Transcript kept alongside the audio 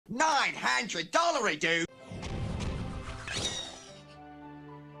$900, dude!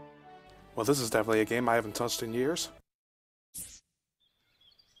 Well, this is definitely a game I haven't touched in years.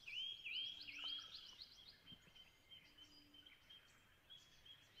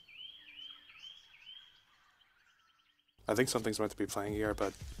 I think something's meant to be playing here,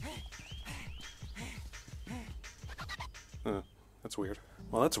 but... that's weird.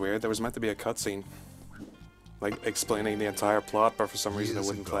 Well, that's weird. There was meant to be a cutscene. Like, explaining the entire plot, but for some reason it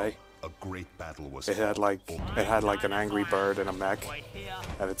wouldn't play. A great battle was it had like an angry bird in a mech,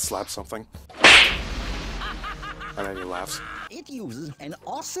 and it slapped something. And then he laughs. It uses an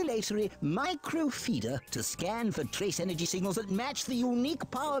oscillatory microfeeder to scan for trace energy signals that match the unique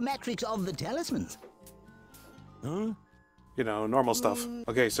power matrix of the talismans. Huh? You know, normal stuff.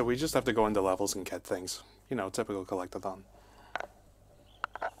 Okay, so we just have to go into levels and get things. You know, typical collectathon.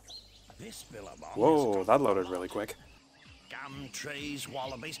 Whoa, that loaded really quick. Gum trees,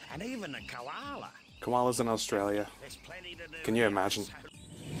 wallabies, and even a koala. Koalas in Australia. Can you imagine?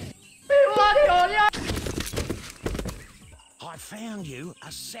 I found you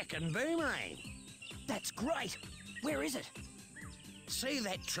a second boomerang. That's great. Where is it? See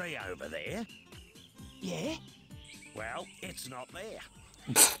that tree over there? Yeah? Well, it's not there.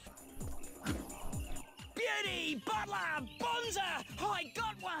 Beauty! Butler! Bonza! I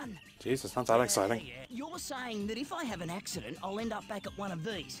got one! Jeez, it's not that exciting. You're saying that if I have an accident, I'll end up back at one of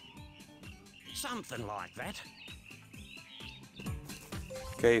these? Something like that.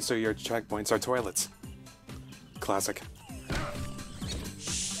 Okay, so your checkpoints are toilets. Classic.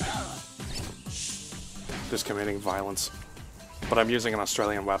 Just committing violence. But I'm using an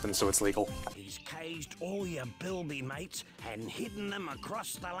Australian weapon, so it's legal. He's caged all your bilby mates and hidden them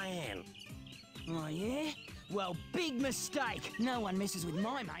across the land. Oh, yeah? Well, big mistake. No one messes with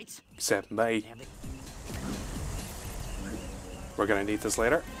my mates. Except me. We're gonna need this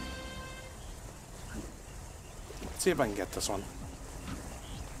later. Let's see if I can get this one.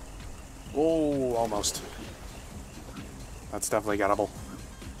 Oh, almost. That's definitely gettable.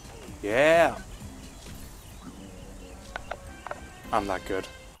 Yeah! I'm not good.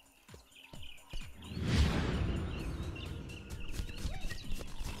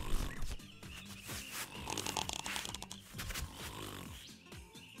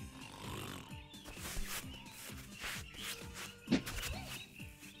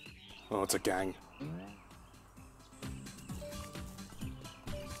 Oh, it's a gang.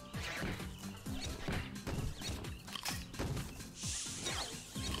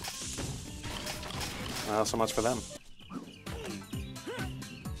 Well, so much for them.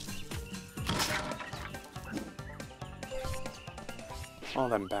 All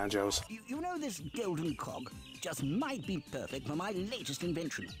them banjos. You know, this golden cog just might be perfect for my latest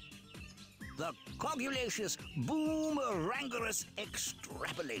invention. The Cogulacious Boomerangorous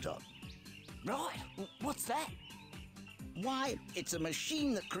Extrapolator. Right, what's that? Why, it's a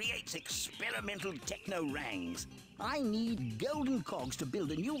machine that creates experimental techno-rangs. I need golden cogs to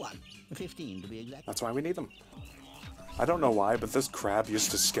build a new one. 15 to be exact. That's why we need them. I don't know why, but this crab used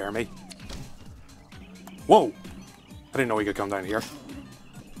to scare me. Whoa! I didn't know he could come down here.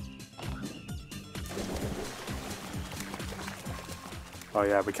 Oh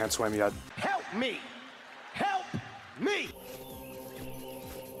yeah, we can't swim yet. Help me! Help me!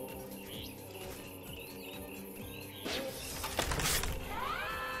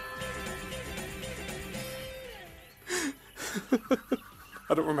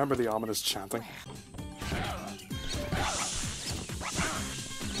 I don't remember the ominous chanting.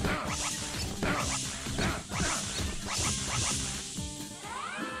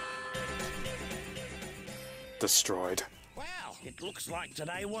 Destroyed. Wow, it looks like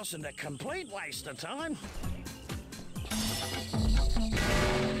today wasn't a complete waste of time.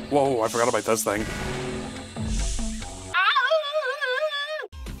 Whoa, I forgot about this thing.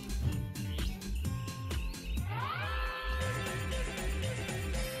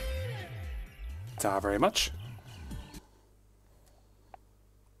 Not very much.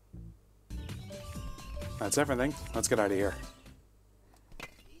 That's everything. Let's get out of here.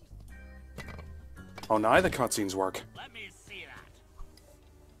 Oh, now the cutscenes work. Let me see that.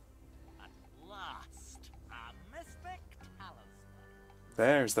 At last, a mystic talisman.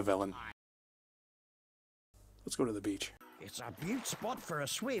 There's the villain. Let's go to the beach. It's a beaut spot for a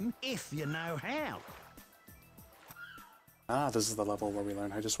swim if you know how. Ah, this is the level where we learn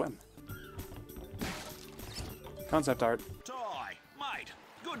how to swim. Concept art. Ty, mate,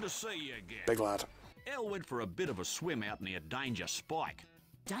 good to see you again. Big lad. Elle went for a bit of a swim out near Danger Spike.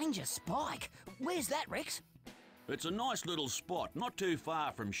 Danger Spike? Where's that, Rex? It's a nice little spot, not too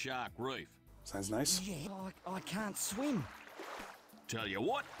far from Shark Reef. Sounds nice. Yeah, I can't swim. Tell you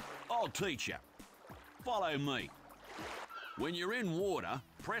what, I'll teach you. Follow me. When you're in water,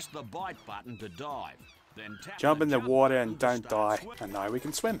 press the bite button to dive. Then tap Jump in the water and button don't to start die. swimming. And now we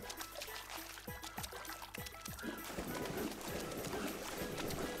can swim.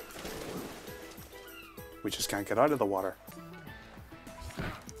 We just can't get out of the water.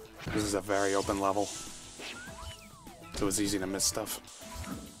 This is a very open level, so it's easy to miss stuff.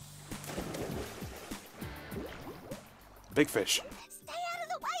 Big fish. Stay out of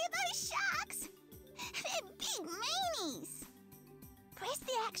the way of those sharks! They're big meanies! Press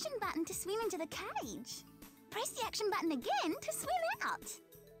the action button to swim into the cage. Press the action button again to swim out.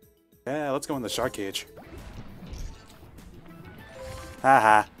 Yeah, let's go in the shark cage.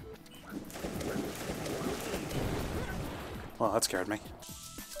 Haha. Well, that scared me.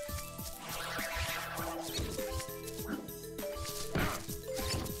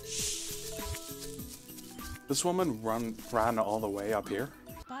 This woman ran all the way up here?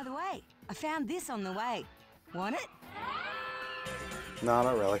 By the way, I found this on the way. Want it? No,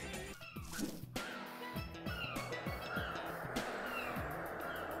 not really.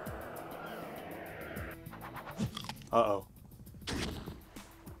 Uh-oh.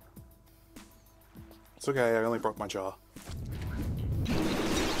 It's okay, I only broke my jaw.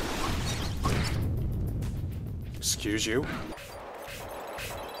 Excuse you?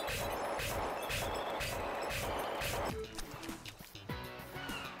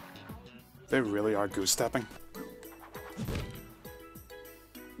 They really are goose stepping.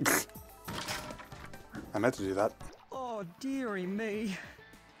 I meant to do that. Oh, dearie me.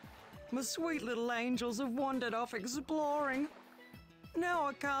 My sweet little angels have wandered off exploring. Now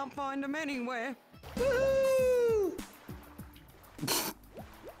I can't find them anywhere. Woo!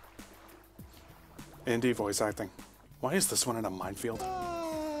 Indie voice acting. Why is this one in a minefield?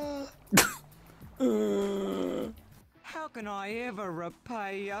 How can I ever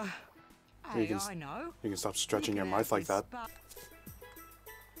repay ya? You Hey, can I know. You can stop stretching You your can mouth have like this that.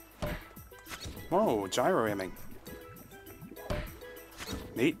 spa- Whoa, gyro aiming.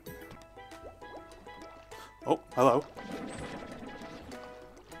 Neat. Oh, hello.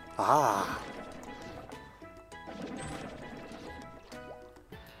 Ah.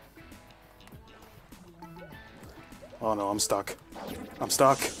 Oh no, I'm stuck. I'm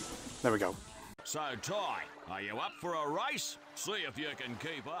stuck. There we go. So, Ty, are you up for a race? See if you can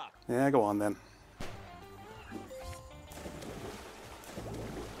keep up. Yeah, go on then.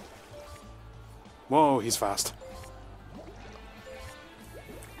 Whoa, he's fast.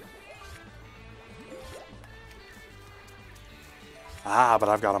 Ah, but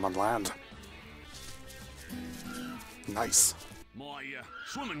I've got him on land. Nice. My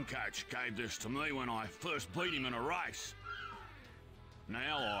swimming coach gave this to me when I first beat him in a race.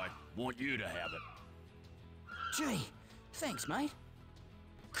 Now I want you to have it. Gee, thanks, mate.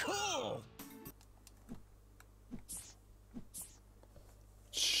 Cool!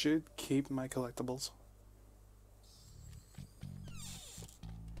 Should keep my collectibles.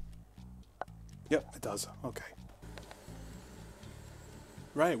 Yep, it does. Okay.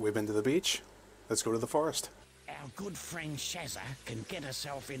 Right, we've been to the beach. Let's go to the forest. Our good friend Shazza can get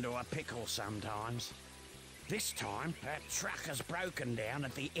herself into a pickle sometimes. This time, her truck has broken down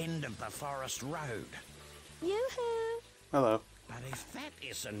at the end of the forest road. Yoo-hoo! Hello. But if that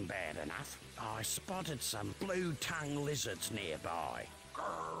isn't bad enough, I spotted some blue-tongue lizards nearby.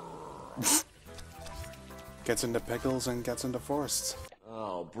 Gets into pickles and gets into forests.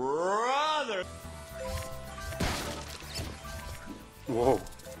 Oh, brother! Whoa.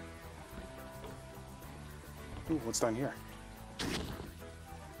 Ooh, what's down here?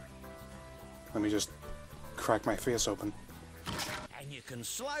 Let me just crack my face open. And you can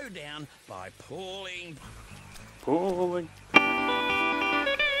slow down by pulling. Pulling.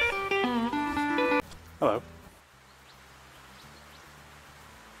 Hello.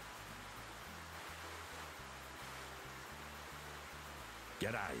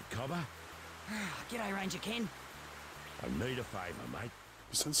 G'day, Cobber. G'day, Ranger Ken. I need a favour, mate.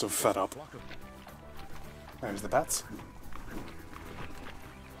 You sound so fed up. There's the bats.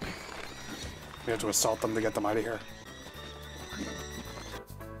 We have to assault them to get them out of here.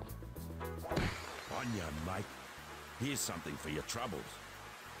 On ya, mate. Here's something for your troubles.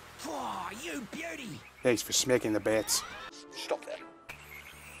 Oh, you beauty! Thanks for smaking the bats. Stop that.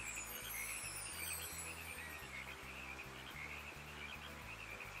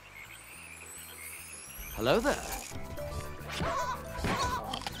 Hello there.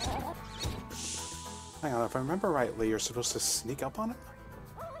 Hang on, if I remember rightly, you're supposed to sneak up on it?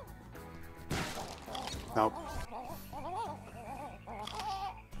 Nope.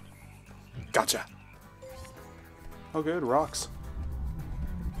 Gotcha. Oh good, rocks.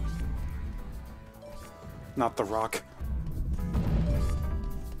 not the rock.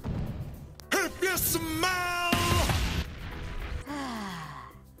 If you smell!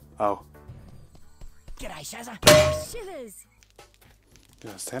 Oh. G'day, Shazza. Shivers.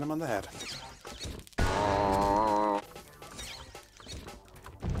 Just hit him on the head.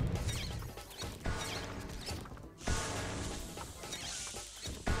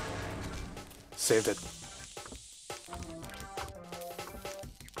 Saved it.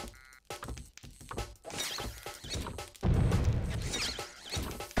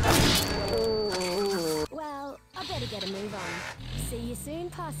 Well, I better get a move on. See you soon,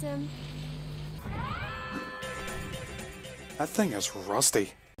 Possum. That thing is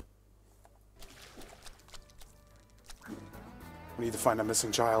rusty. We need to find a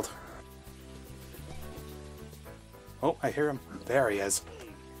missing child. Oh, I hear him. There he is.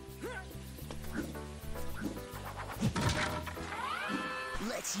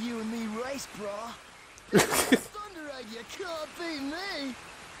 Let's you and me race, brah. Thunder egg, you can't beat me.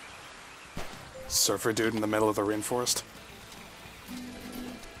 Surfer dude in the middle of the rainforest.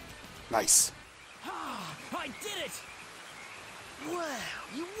 Nice. I did it! Wow,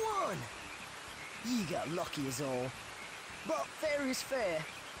 you won. You got lucky as all. But fair is fair.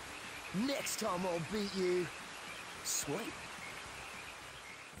 Next time I'll beat you. Sweet.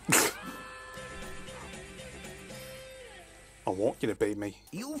 I want you to beat me.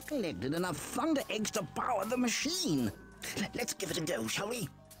 You've collected enough thunder eggs to power the machine. Let's give it a go, shall we?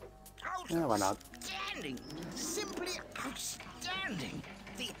 Yeah, why not? Outstanding! Simply outstanding!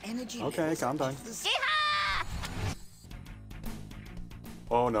 The energy. Okay, levels calm down. of the Yeehaw!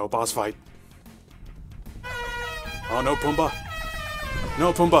 Oh no, boss fight. Oh no, Pumbaa.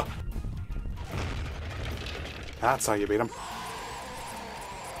 No, Pumbaa. That's how you beat him.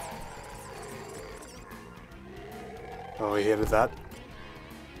 Oh, he hated that.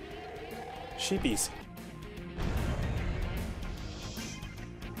 Sheepies.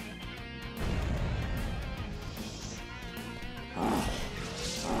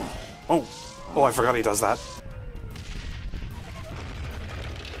 Oh, oh, I forgot he does that.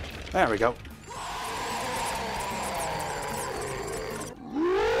 There we go.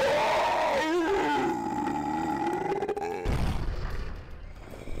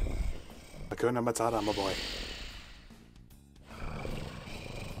 Hakuna Matata, my boy.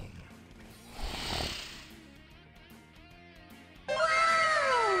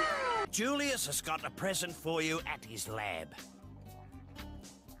 Julius has got a present for you at his lab.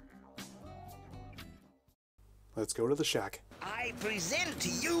 Let's go to the shack. I present to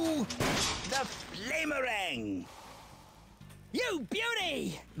you the Flamerang. You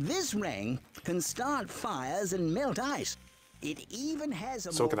beauty! This ring can start fires and melt ice. It even has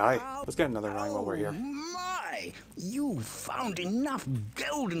a So can I. Let's get another ring while we're here. My! You found enough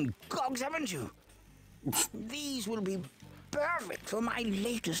golden cogs, haven't you? These will be perfect for my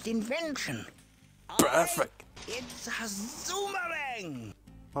latest invention. Perfect. It's a Zoomerang!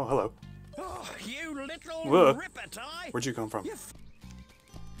 Oh, hello. Oh, you little Whoa. ripper-tie! Where'd you come from?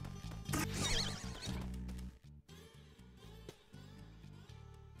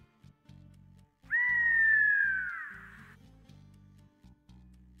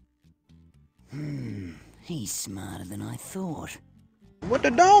 He's smarter than I thought. What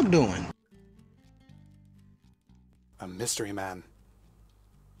the dog doing? A mystery man.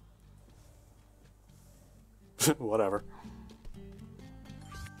 Whatever.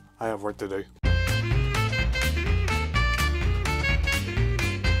 I have work to do.